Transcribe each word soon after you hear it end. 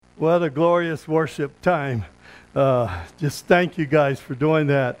What a glorious worship time. Just thank you guys for doing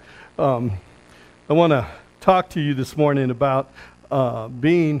that. I want to talk to you this morning about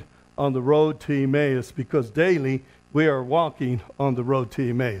being on the road to Emmaus, because daily we are walking on the road to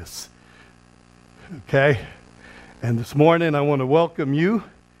Emmaus. Okay? And this morning I want to welcome you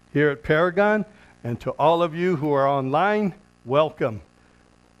here at Paragon, and to all of you who are online, welcome.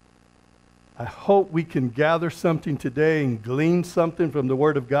 I hope we can gather something today and glean something from the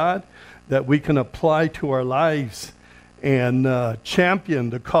Word of God that we can apply to our lives and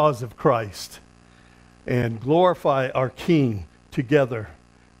champion the cause of Christ and glorify our King together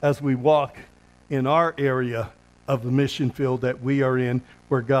as we walk in our area of the mission field that we are in,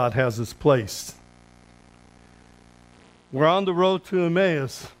 where God has us placed. We're on the road to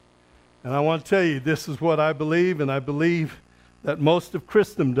Emmaus, and I want to tell you, this is what I believe, and I believe that most of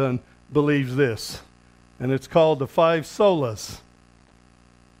Christendom believes this, and it's called the five solas.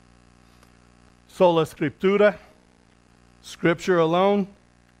 Sola Scriptura, Scripture alone;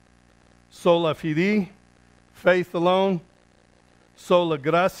 sola fide, faith alone; sola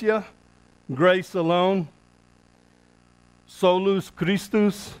gratia, grace alone; solus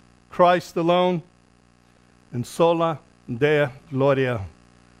Christus, Christ alone; and sola Deo Gloria,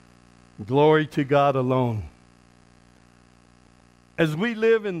 glory to God alone. As we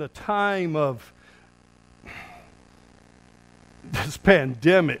live in the time of this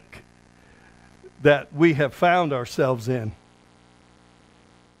pandemic that we have found ourselves in,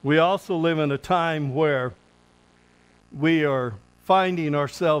 we also live in a time where we are finding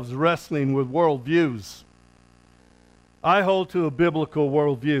ourselves wrestling with worldviews. I hold to a biblical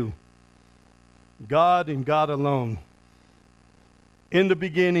worldview. God and God alone. In the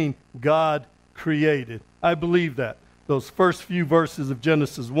beginning, God created. I believe that. Those first few verses of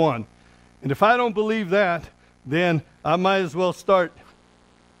Genesis 1. And if I don't believe that, then I might as well start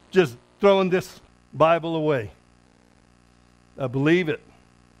just throwing this Bible away. I believe it.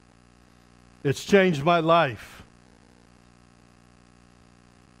 It's changed my life.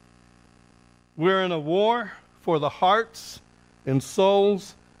 We're in a war for the hearts and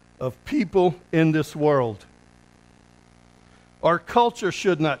souls of people in this world. Our culture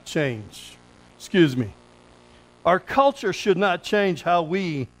should not change. Our culture should not change how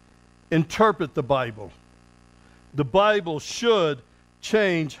we interpret the Bible. The Bible should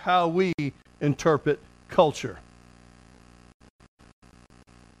change how we interpret culture.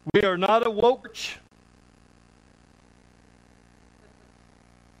 We are not a woke church.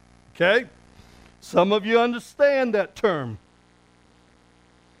 Okay? Some of you understand that term.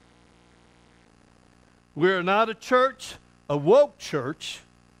 We are not a church, a woke church,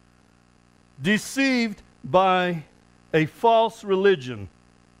 deceived by a false religion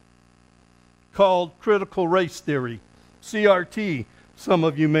called critical race theory, CRT. Some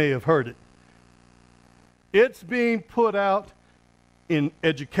of you may have heard it. It's being put out in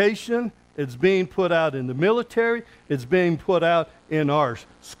education. It's being put out in the military. It's being put out in our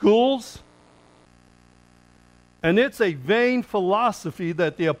schools. And it's a vain philosophy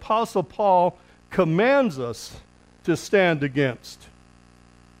that the Apostle Paul commands us to stand against.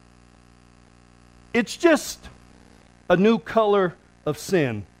 It's just a new color of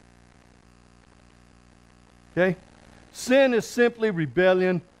sin. Okay? Sin is simply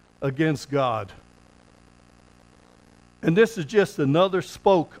rebellion against God. And this is just another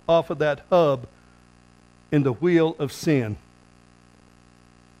spoke off of that hub in the wheel of sin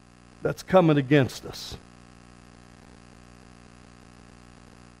that's coming against us.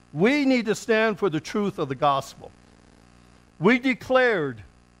 We need to stand for the truth of the gospel. We declared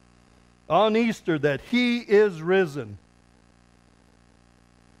on Easter that He is risen.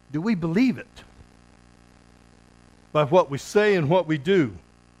 Do we believe it? By what we say and what we do.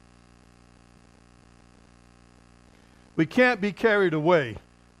 We can't be carried away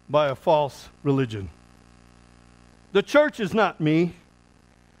by a false religion. The church is not me.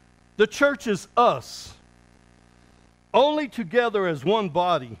 The church is us. Only together as one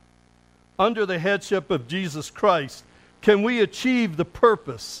body, under the headship of Jesus Christ, can we achieve the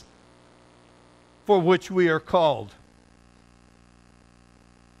purpose for which we are called.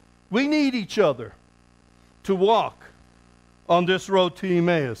 We need each other to walk on this road to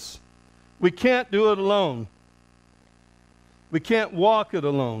Emmaus. We can't do it alone. We can't walk it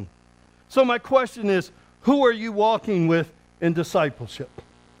alone. So my question is, who are you walking with in discipleship?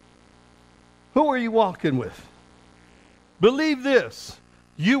 Who are you walking with? Believe this,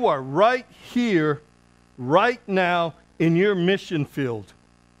 you are right here, right now, in your mission field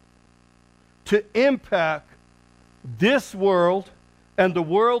to impact this world and the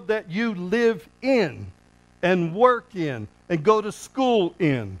world that you live in and work in and go to school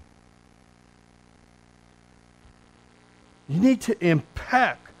in. You need to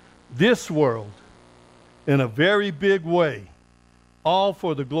impact this world in a very big way, all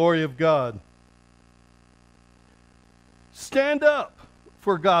for the glory of God. Stand up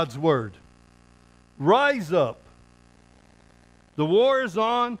for God's word. Rise up. The war is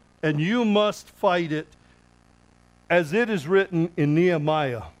on, and you must fight it, as it is written in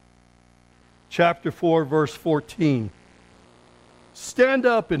Nehemiah, chapter 4, verse 14. Stand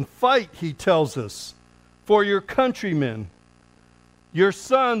up and fight, he tells us, for your countrymen, your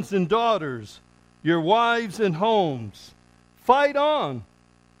sons and daughters, your wives and homes. Fight on.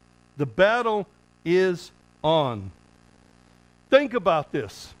 The battle is on. Think about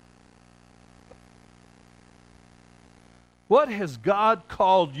this. What has God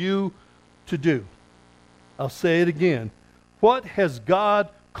called you to do? I'll say it again. What has God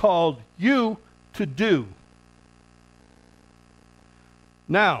called you to do?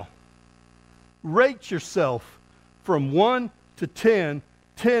 Now, rate yourself from 1 to 10,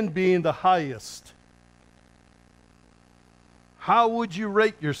 10 being the highest. How would you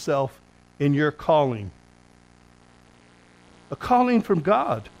rate yourself in your calling? A calling from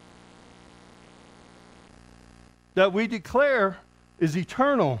God that we declare is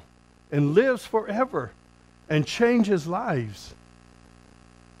eternal and lives forever and changes lives.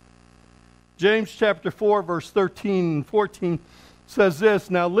 James chapter 4, verse 13 and 14 says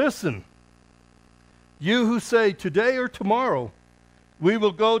this, now listen, you who say today or tomorrow, we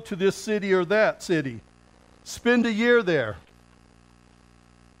will go to this city or that city, spend a year there,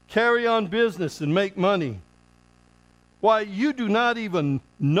 carry on business and make money. Why, you do not even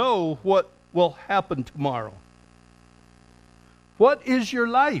know what will happen tomorrow. What is your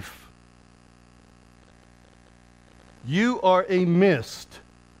life? You are a mist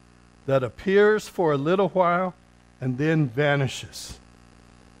that appears for a little while and then vanishes.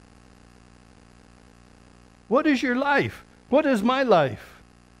 What is your life? What is my life?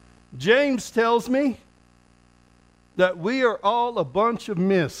 James tells me that we are all a bunch of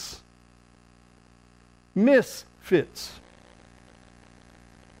misfits.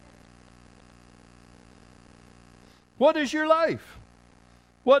 What is your life?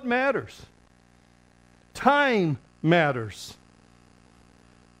 What matters? Time matters.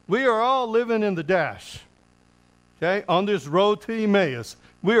 We are all living in the dash. Okay, on this road to Emmaus.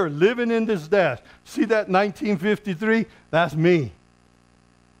 We are living in this dash. See that 1953? That's me.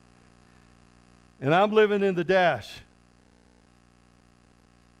 And I'm living in the dash.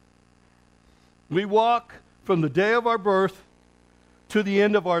 We walk from the day of our birth to the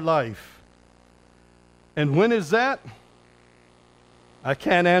end of our life. And when is that? I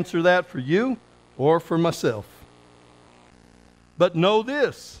can't answer that for you or for myself. But know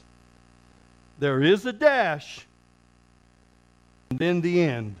this, there is a dash and then the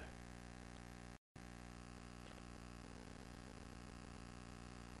end.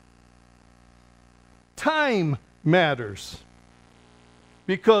 Time matters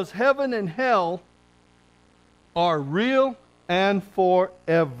because heaven and hell are real and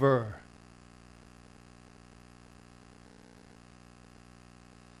forever.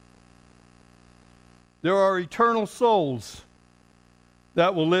 There are eternal souls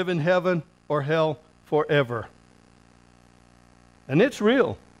that will live in heaven or hell forever. And it's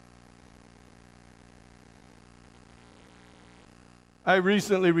real. I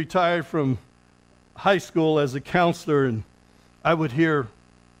recently retired from high school as a counselor, and I would hear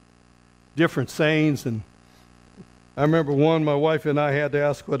different sayings, and I remember one my wife and I had to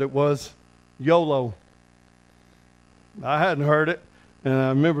ask what it was. YOLO. I hadn't heard it, and I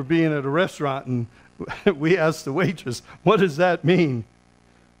remember being at a restaurant, and we asked the waitress, what does that mean?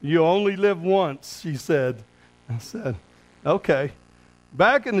 You only live once, she said. I said, okay.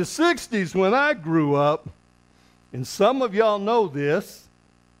 Back in the 60s when I grew up, and some of y'all know this,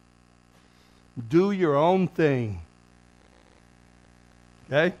 do your own thing.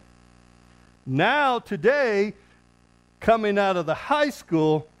 Okay? Now, today, coming out of the high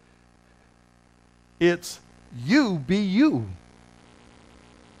school, it's you be you.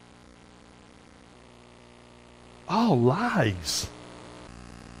 All lies.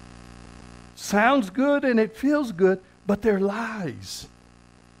 Sounds good and it feels good, but they're lies.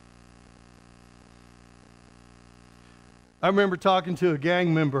 I remember talking to a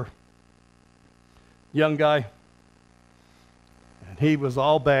gang member, young guy, and he was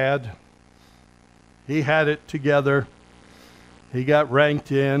all bad. He had it together. He got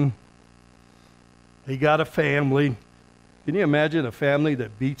ranked in. He got a family. Can you imagine a family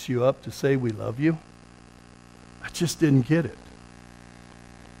that beats you up to say we love you? I just didn't get it.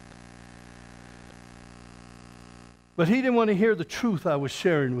 But he didn't want to hear the truth I was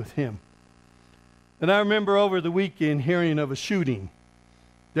sharing with him. And I remember over the weekend hearing of a shooting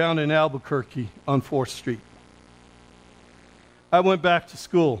down in Albuquerque on 4th Street. I went back to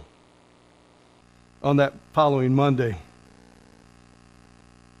school on that following Monday.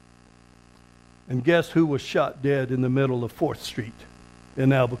 And guess who was shot dead in the middle of 4th Street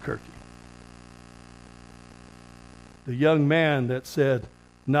in Albuquerque? The young man that said,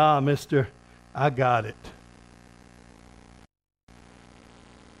 "Nah, mister, I got it."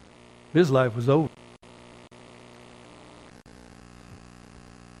 His life was over.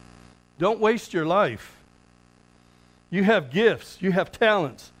 Don't waste your life. You have gifts, you have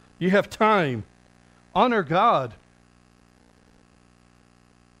talents, you have time. Honor God.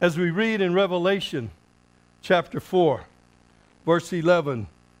 As we read in Revelation chapter 4, verse 11,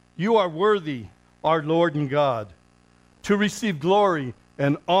 "You are worthy, our Lord and God, to receive glory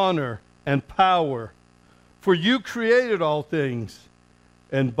and honor and power. For you created all things,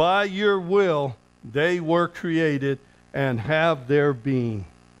 and by your will they were created and have their being."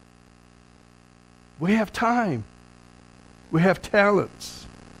 We have time. We have talents.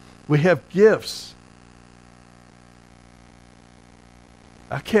 We have gifts.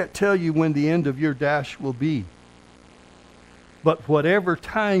 I can't tell you when the end of your dash will be. But whatever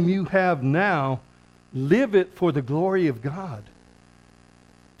time you have now, live it for the glory of God,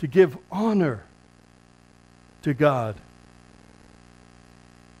 to give honor to God.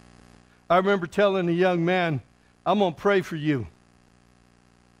 I remember telling a young man, "I'm going to pray for you.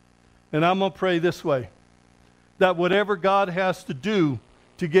 And I'm going to pray this way, that whatever God has to do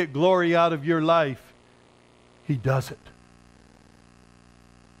to get glory out of your life, He does it."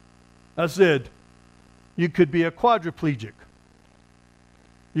 I said, you could be a quadriplegic.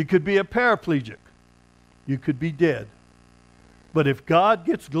 You could be a paraplegic. You could be dead. But if God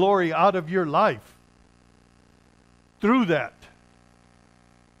gets glory out of your life through that,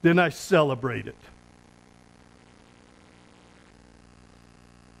 then I celebrate it.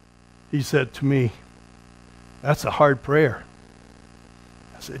 He said to me, "That's a hard prayer."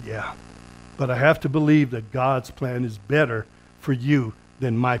 I said, "Yeah, but I have to believe that God's plan is better for you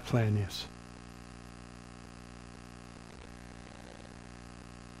than my plan is."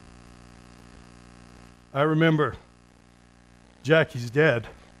 I remember Jackie's dad.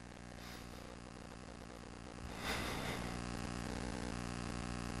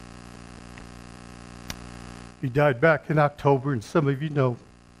 He died back in October, and some of you know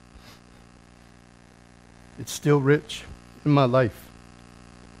it's still rich in my life.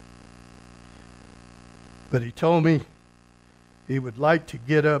 But he told me he would like to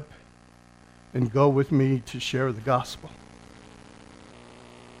get up and go with me to share the gospel.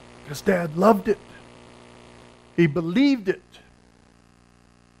 Because Dad loved it. He believed it.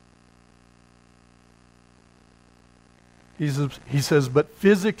 He says, "But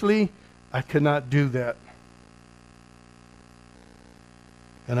physically, I cannot do that."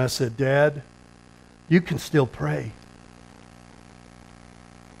 And I said, "Dad, you can still pray.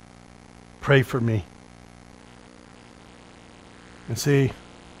 Pray for me." And see,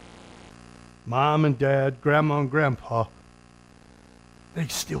 Mom and Dad, Grandma and Grandpa, they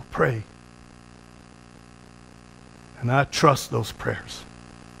still pray. And I trust those prayers.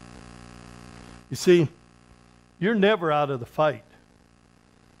 You see, you're never out of the fight.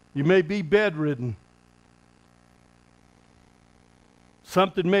 You may be bedridden.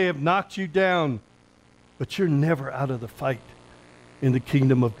 Something may have knocked you down, but you're never out of the fight in the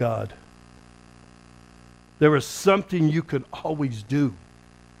kingdom of God. There is something you can always do.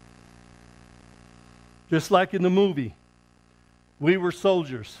 Just like in the movie, we were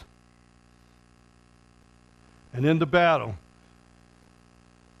soldiers. And in the battle,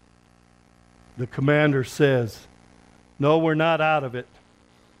 the commander says, "No, we're not out of it.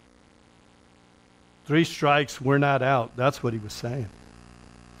 3 strikes, we're not out." That's what he was saying.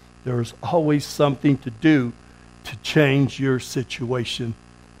 There's always something to do to change your situation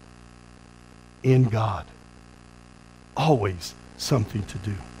in God. Always something to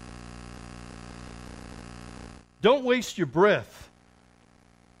do. Don't waste your breath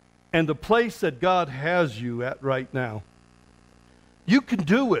and the place that God has you at right now. You can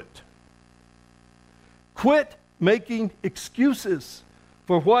do it. Quit making excuses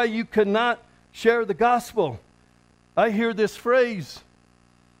for why you cannot share the gospel. I hear this phrase,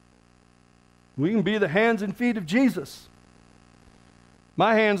 "We can be the hands and feet of Jesus."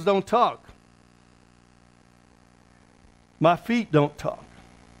 My hands don't talk. My feet don't talk.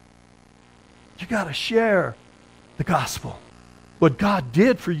 You got to share the gospel, what God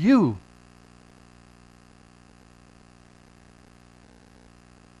did for you.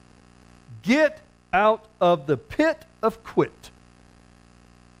 Get out of the pit of quit.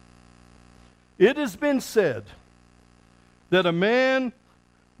 It has been said that a man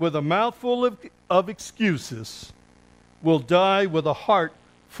with a mouthful of excuses will die with a heart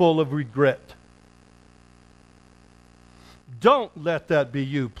full of regret. Don't let that be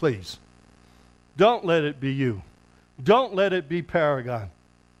you, please. Don't let it be you. Don't let it be Paragon.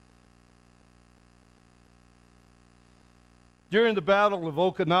 During the Battle of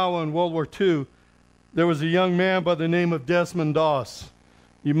Okinawa in World War II, there was a young man by the name of Desmond Doss.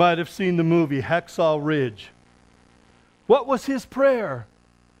 You might have seen the movie Hacksaw Ridge. What was his prayer?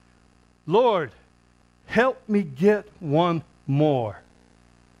 Lord, help me get one more.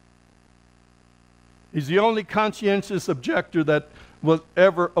 He's the only conscientious objector that was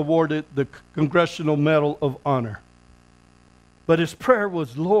ever awarded the Congressional Medal of Honor. But his prayer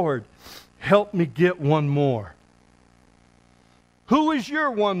was, Lord, help me get one more. Who is your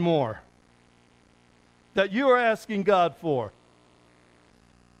one more that you are asking God for?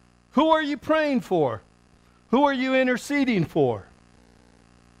 Who are you praying for? Who are you interceding for?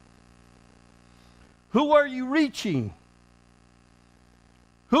 Who are you reaching?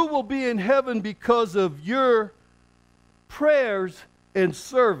 Who will be in heaven because of your prayers and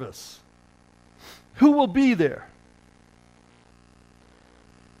service? Who will be there?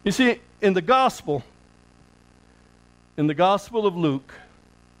 You see, in the Gospel of Luke,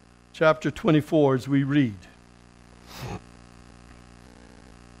 chapter 24, as we read,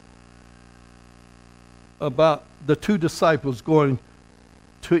 about the two disciples going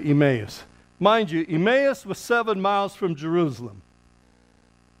to Emmaus. Mind you, Emmaus was 7 miles from Jerusalem.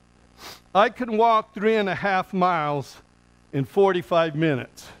 I can walk 3.5 miles in 45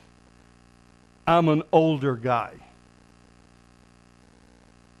 minutes. I'm an older guy.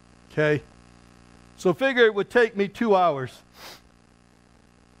 Okay? So figure it would take me 2 hours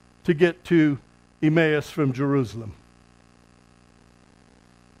to get to Emmaus from Jerusalem.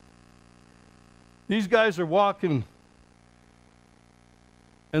 These guys are walking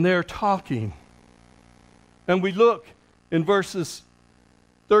and they're talking. And we look in verses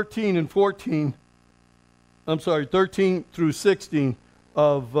 13 and 14, 13 through 16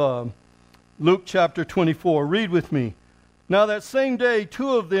 of Luke chapter 24. Read with me. Now that same day,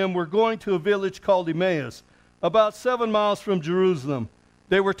 2 of them were going to a village called Emmaus, about 7 miles from Jerusalem.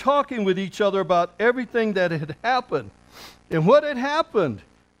 They were talking with each other about everything that had happened. And what had happened?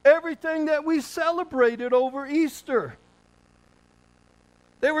 Everything that we celebrated over Easter.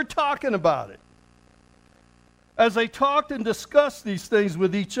 They were talking about it. As they talked and discussed these things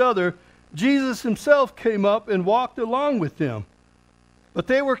with each other, Jesus himself came up and walked along with them. But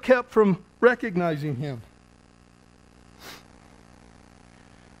they were kept from recognizing him.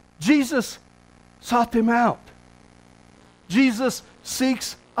 Jesus sought them out. Jesus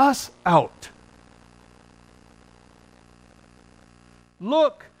seeks us out.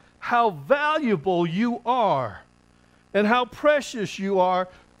 Look how valuable you are and how precious you are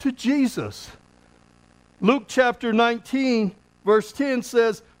to Jesus. Luke chapter 19, verse 10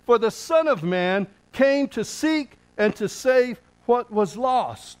 says, "For the Son of Man came to seek and to save what was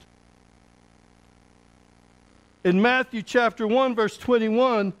lost." In Matthew chapter 1, verse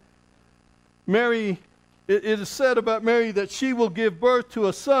 21, Mary, it is said about Mary that she will give birth to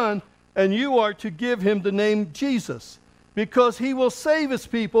a son, and you are to give him the name Jesus, because he will save his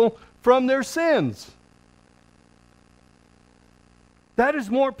people from their sins. That is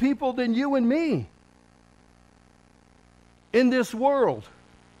more people than you and me in this world.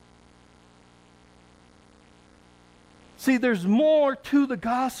 See, there's more to the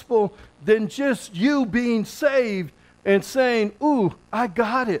gospel than just you being saved and saying, "Ooh, I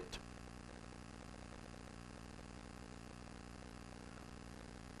got it."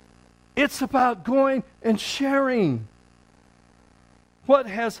 It's about going and sharing what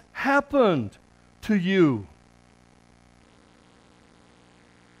has happened to you.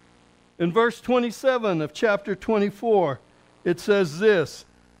 In verse 27 of chapter 24, it says this,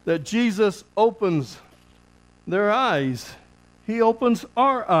 that Jesus opens their eyes. He opens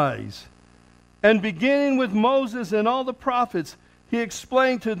our eyes. And beginning with Moses and all the prophets, he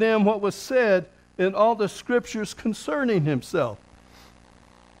explained to them what was said in all the scriptures concerning himself.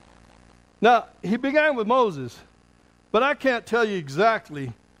 Now, he began with Moses, but I can't tell you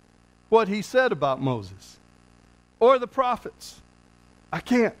exactly what he said about Moses or the prophets. I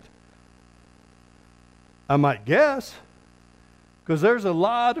can't. I might guess, because there's a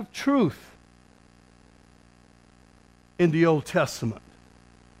lot of truth in the Old Testament.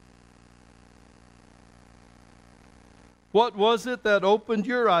 What was it that opened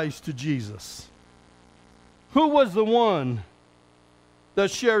your eyes to Jesus? Who was the one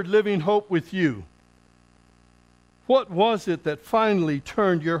that shared living hope with you? What was it that finally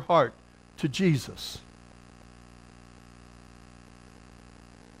turned your heart to Jesus.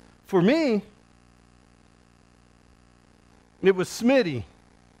 For me, it was Smitty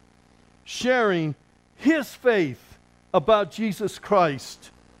sharing his faith about Jesus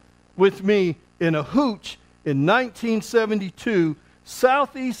Christ with me in a hooch in 1972,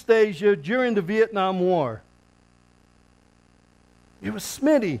 Southeast Asia during the Vietnam War. It was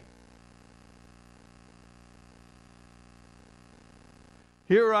Smitty.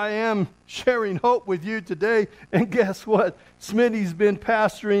 Here I am sharing hope with you today, and guess what? Smitty's been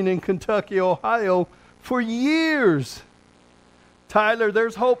pastoring in Kentucky, Ohio for years. Tyler,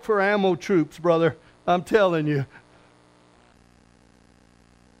 there's hope for ammo troops, brother. I'm telling you.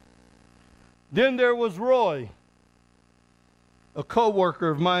 Then there was Roy, a co-worker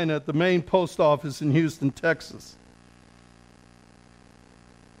of mine at the main post office in Houston, Texas.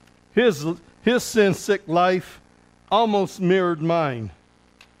 His sin-sick life almost mirrored mine.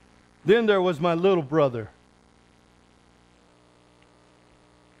 Then there was my little brother.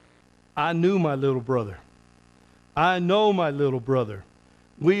 I knew my little brother. I know my little brother.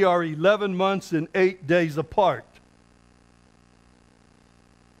 We are 11 months and 8 days apart.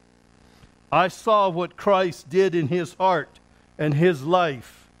 I saw what Christ did in his heart and his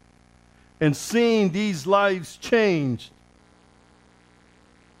life. And seeing these lives changed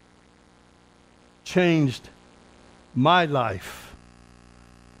my life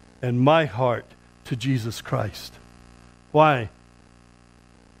and my heart to Jesus Christ. Why?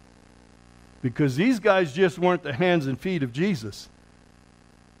 Because these guys just weren't the hands and feet of Jesus.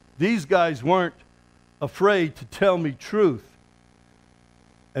 These guys weren't afraid to tell me truth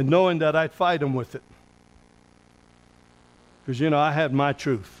and knowing that I'd fight them with it. Because, you know, I had my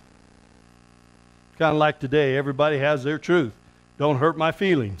truth. Kind of like today, everybody has their truth. Don't hurt my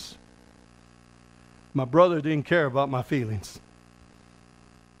feelings. My brother didn't care about my feelings.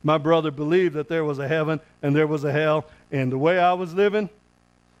 My brother believed that there was a heaven and there was a hell, and the way I was living,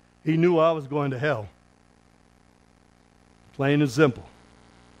 he knew I was going to hell. Plain and simple.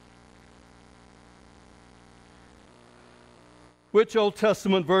 Which Old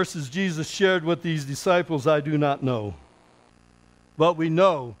Testament verses Jesus shared with these disciples, I do not know. But we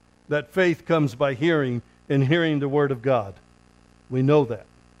know that faith comes by hearing, and hearing the Word of God. We know that.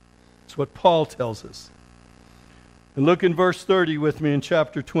 That's what Paul tells us. And look in verse 30 with me in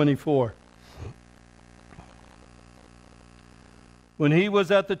chapter 24. When he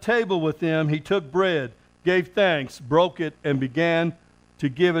was at the table with them, he took bread, gave thanks, broke it, and began to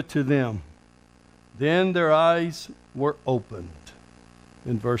give it to them. Then their eyes were opened.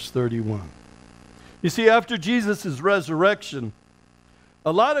 In verse 31. You see, after Jesus' resurrection,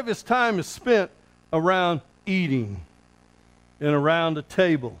 a lot of his time is spent around eating and around the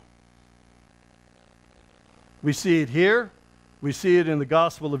table. We see it here. We see it in the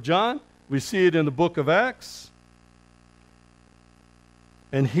Gospel of John. We see it in the book of Acts.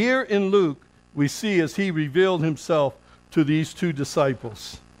 And here in Luke, we see as he revealed himself to these two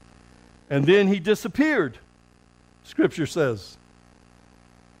disciples. And then he disappeared, Scripture says.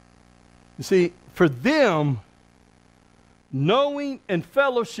 You see, for them, knowing and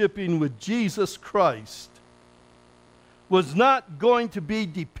fellowshipping with Jesus Christ was not going to be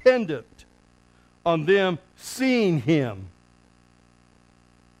dependent on them seeing him,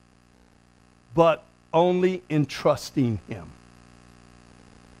 but only in trusting him.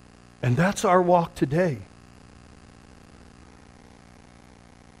 And that's our walk today.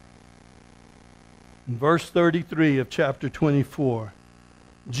 In verse 33 of chapter 24,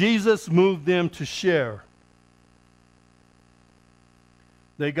 Jesus moved them to share.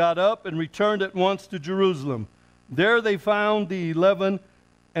 They got up and returned at once to Jerusalem. There they found the 11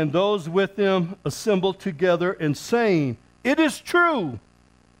 and those with them assembled together and saying, "It is true,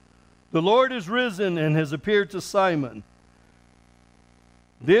 the Lord is risen and has appeared to Simon."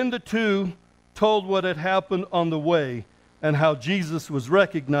 Then the two told what had happened on the way and how Jesus was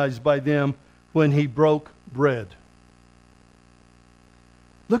recognized by them when he broke bread.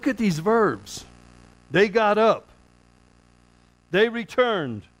 Look at these verbs. They got up. They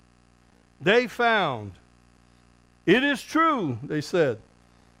returned. They found. It is true, they said.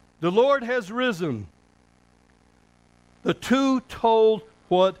 The Lord has risen. The two told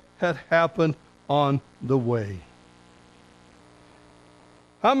what had happened on the way.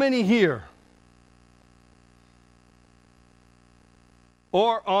 How many here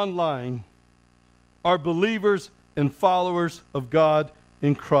or online are believers and followers of God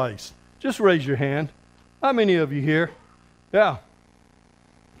in Christ? Just raise your hand. How many of you here? Yeah.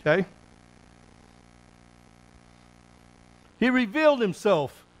 Okay. He revealed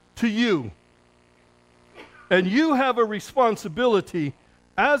himself to you. And you have a responsibility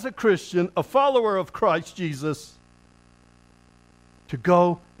as a Christian, a follower of Christ Jesus, to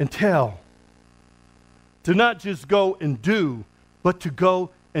go and tell. To not just go and do, but to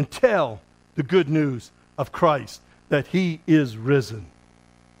go and tell the good news of Christ, that he is risen.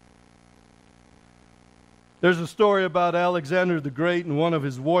 There's a story about Alexander the Great and one of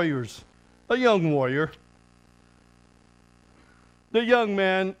his warriors, a young warrior. The young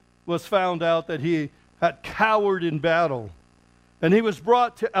man was found out that he had cowered in battle, and he was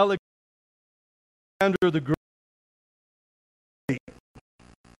brought to Alexander the Great.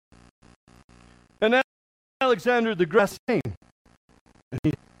 And Alexander the Great asked him, and he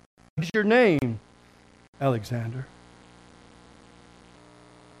said, "What is your name, Alexander?"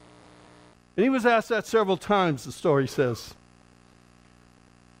 And he was asked that several times, the story says.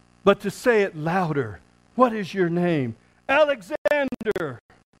 But to say it louder, "What is your name?" "Alexander."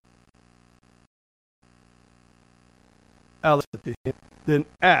 Alex said to him, "Then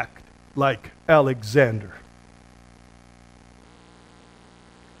act like Alexander."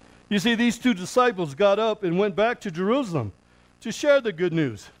 You see, these two disciples got up and went back to Jerusalem to share the good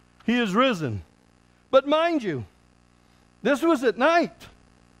news. He is risen. But mind you, this was at night.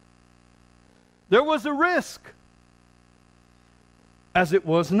 There was a risk, as it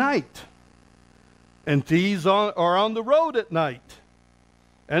was night. And thieves are on the road at night.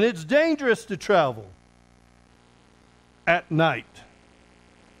 And it's dangerous to travel at night.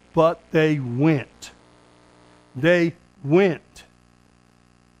 But they went. They went.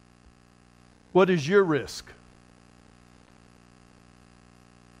 What is your risk?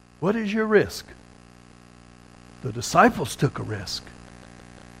 What is your risk? The disciples took a risk.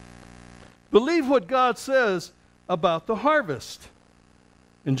 Believe what God says about the harvest.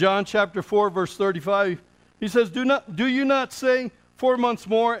 In John chapter 4, verse 35, he says, Do you not say 4 months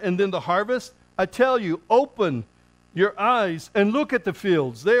more and then the harvest? I tell you, open your eyes and look at the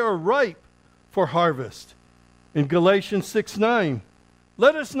fields. They are ripe for harvest. In Galatians 6:9,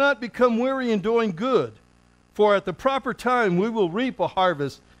 let us not become weary in doing good, for at the proper time we will reap a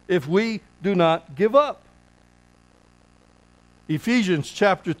harvest if we do not give up. Ephesians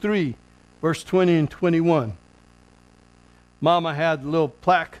chapter 3, verse 20 and 21. Mama had a little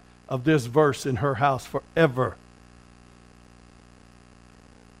plaque of this verse in her house forever.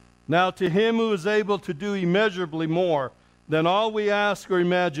 Now to him who is able to do immeasurably more than all we ask or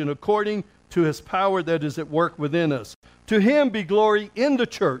imagine, according to his power that is at work within us. To him be glory in the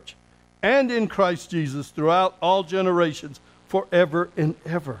church and in Christ Jesus throughout all generations, forever and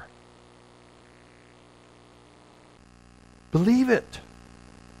ever. Believe it.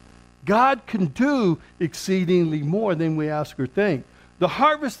 God can do exceedingly more than we ask or think. The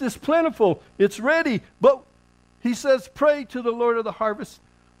harvest is plentiful. It's ready. But he says, pray to the Lord of the harvest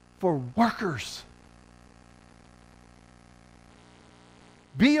for workers.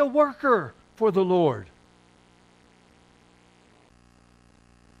 Be a worker for the Lord.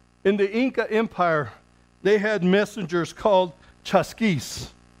 In the Inca Empire, they had messengers called chasquis.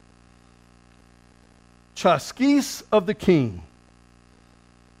 Chasquis of the king.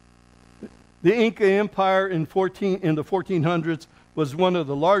 The Inca Empire in the 1400s was one of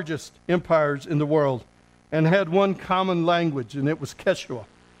the largest empires in the world and had one common language, and it was Quechua.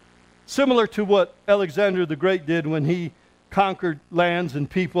 Similar to what Alexander the Great did when he conquered lands and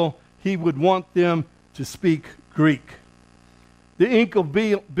people, he would want them to speak Greek. The Inca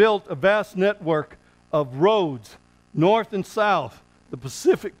built a vast network of roads, north and south, the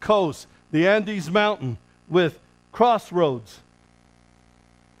Pacific coast, the Andes Mountain, with crossroads.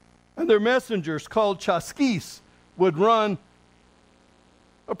 And their messengers, called chasquis, would run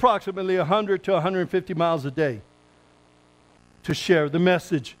approximately 100 to 150 miles a day to share the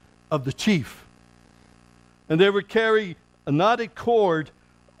message of the chief. And they would carry a knotted cord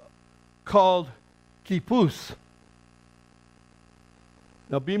called quipus.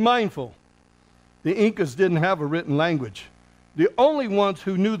 Now be mindful, the Incas didn't have a written language. The only ones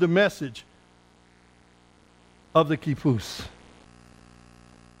who knew the message of the quipus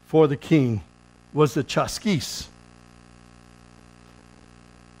for the king was the chasquis.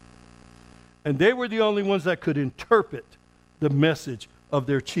 And they were the only ones that could interpret the message of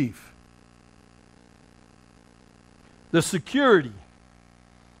their chief. The security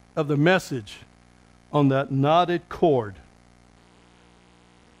of the message on that knotted cord,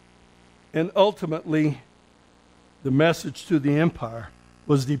 and ultimately the message to the empire,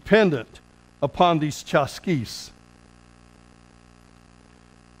 was dependent upon these chasquis.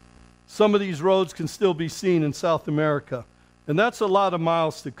 Some of these roads can still be seen in South America, and that's a lot of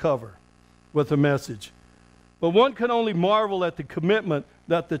miles to cover with a message. But one can only marvel at the commitment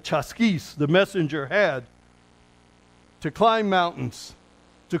that the chasquis, the messenger, had to climb mountains,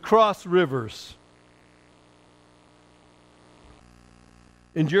 to cross rivers,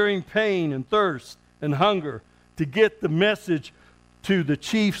 enduring pain and thirst and hunger to get the message to the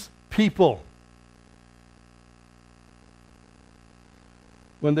chief's people.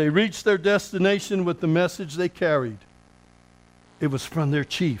 When they reached their destination with the message they carried, it was from their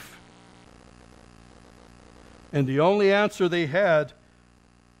chief. And the only answer they had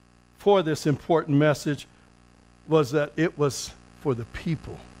for this important message was that it was for the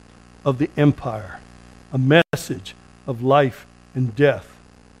people of the empire, a message of life and death.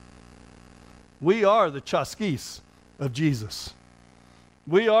 We are the chaskis of Jesus.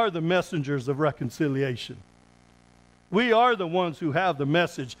 We are the messengers of reconciliation. We are the ones who have the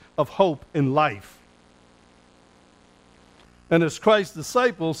message of hope and life. And as Christ's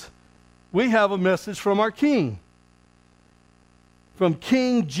disciples, we have a message from our King, from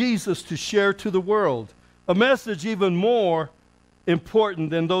King Jesus to share to the world, a message even more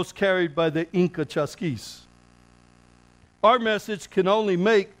important than those carried by the Inca chaskis. Our message can only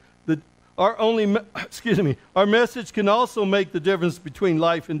make our message can also make the difference between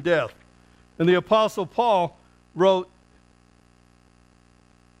life and death. And the Apostle Paul wrote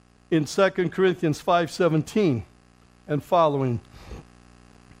in 2 Corinthians 5:17 and following,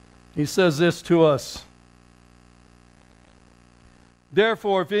 he says this to us: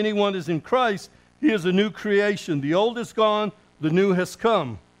 "Therefore, if anyone is in Christ, he is a new creation. The old is gone, the new has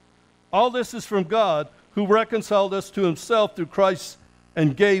come. All this is from God, who reconciled us to himself through Christ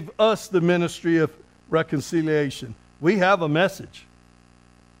and gave us the ministry of reconciliation." We have a message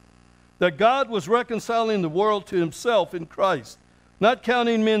that God was reconciling the world to himself in Christ, not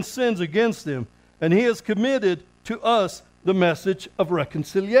counting men's sins against them, and he has committed to us the message of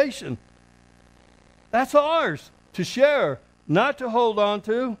reconciliation. That's ours to share, not to hold on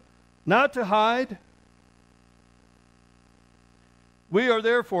to, not to hide. We are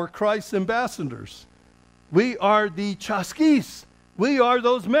therefore Christ's ambassadors. We are the chaskis. We are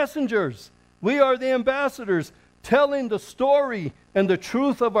those messengers. We are the ambassadors telling the story and the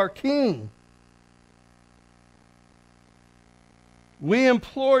truth of our King. We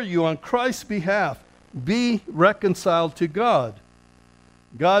implore you on Christ's behalf, be reconciled to God.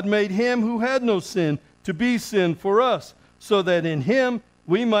 God made him who had no sin to be sin for us, so that in him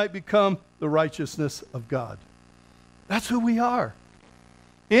we might become the righteousness of God. That's who we are.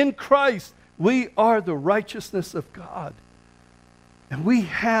 In Christ, we are the righteousness of God. And we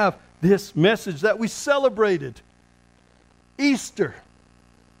have this message that we celebrated Easter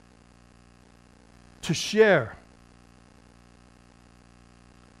to share.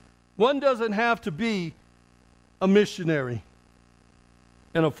 One doesn't have to be a missionary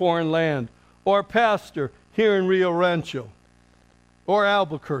in a foreign land, or a pastor here in Rio Rancho, or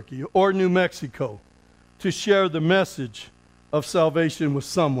Albuquerque, or New Mexico, to share the message of salvation with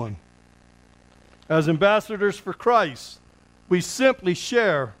someone. As ambassadors for Christ, we simply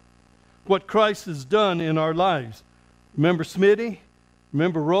share what Christ has done in our lives. Remember Smitty?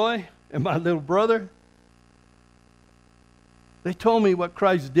 Remember Roy and my little brother? They told me what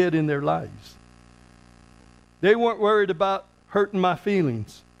Christ did in their lives. They weren't worried about hurting my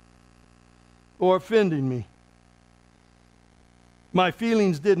feelings or offending me. My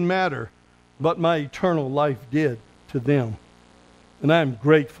feelings didn't matter, but my eternal life did to them. And I am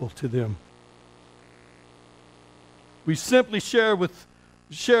grateful to them. We simply share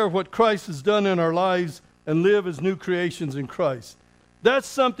what Christ has done in our lives and live as new creations in Christ. That's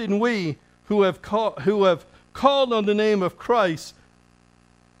something we who have called on the name of Christ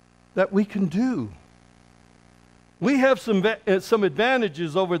that we can do. We have some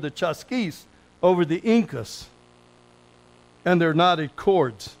advantages over the chaskis, over the Incas, and their knotted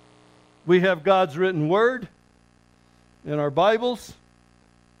cords. We have God's written word in our Bibles.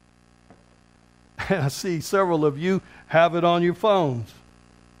 I see several of you have it on your phones.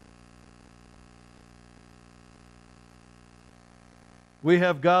 We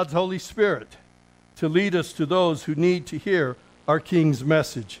have God's Holy Spirit to lead us to those who need to hear our King's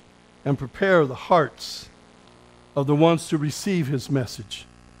message and prepare the hearts of the ones to receive his message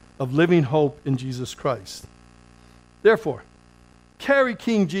of living hope in Jesus Christ. Therefore, carry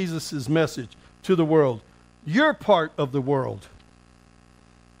King Jesus' message to the world, your part of the world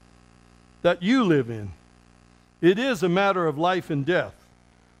that you live in. It is a matter of life and death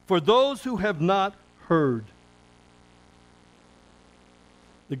for those who have not heard.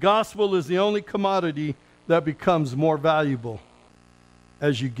 The gospel is the only commodity that becomes more valuable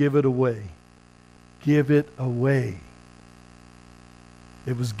as you give it away. Give it away.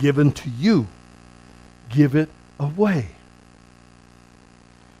 It was given to you. Give it away.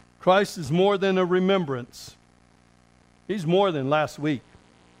 Christ is more than a remembrance. He's more than last week.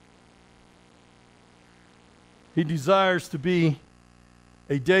 He desires to be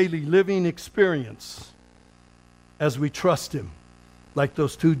a daily living experience as we trust him, like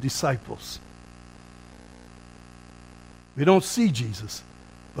those two disciples. We don't see Jesus,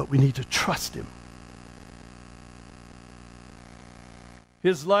 but we need to trust him.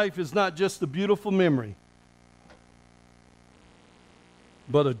 His life is not just a beautiful memory,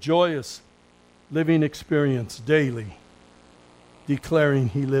 but a joyous living experience daily, declaring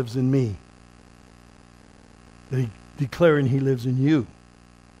he lives in me, declaring he lives in you.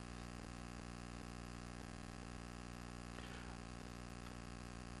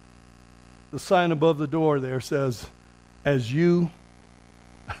 The sign above the door there says, as you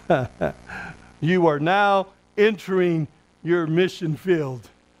are now entering your mission field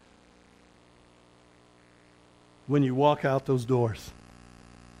when you walk out those doors.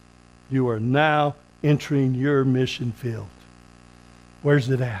 You are now entering your mission field. Where's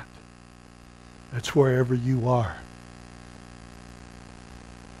it at? It's wherever you are.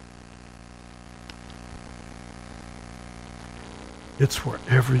 It's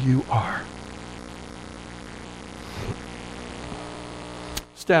wherever you are.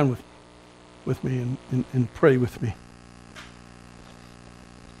 Stand with me and pray with me.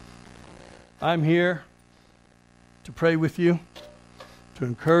 I'm here to pray with you, to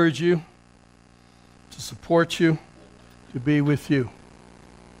encourage you, to support you, to be with you.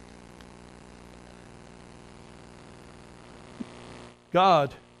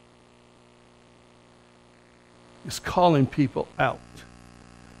 God is calling people out.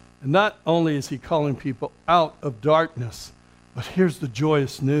 And not only is he calling people out of darkness, but here's the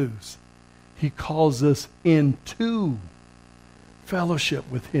joyous news. He calls us into fellowship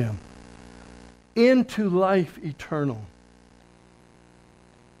with him, into life eternal.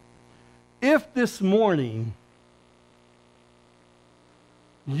 If this morning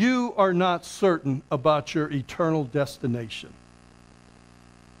you are not certain about your eternal destination,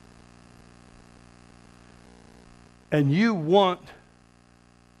 and you want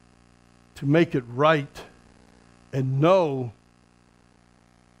to make it right and know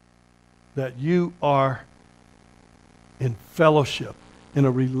that you are in fellowship, in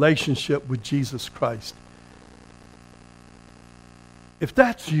a relationship with Jesus Christ. If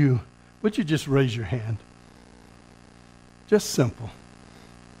that's you, would you just raise your hand? Just simple.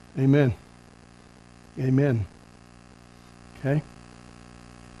 Amen. Amen. Okay?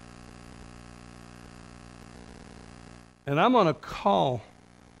 And I'm going to call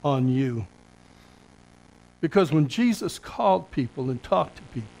on you, because when Jesus called people and talked to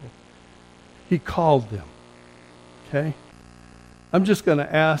people, he called them. Okay? I'm just going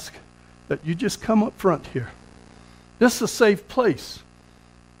to ask that you just come up front here. This is a safe place.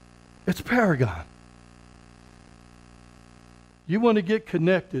 It's Paragon. You want to get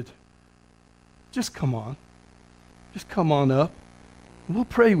connected, just come on. Just come on up. And we'll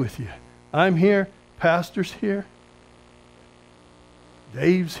pray with you. I'm here. Pastor's here.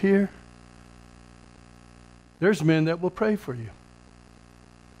 Dave's here. There's men that will pray for you.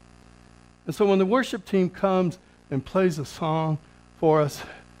 And so when the worship team comes and plays a song for us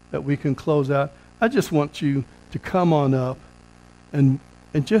that we can close out, I just want you to come on up and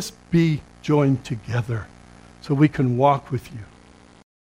just be joined together so we can walk with you.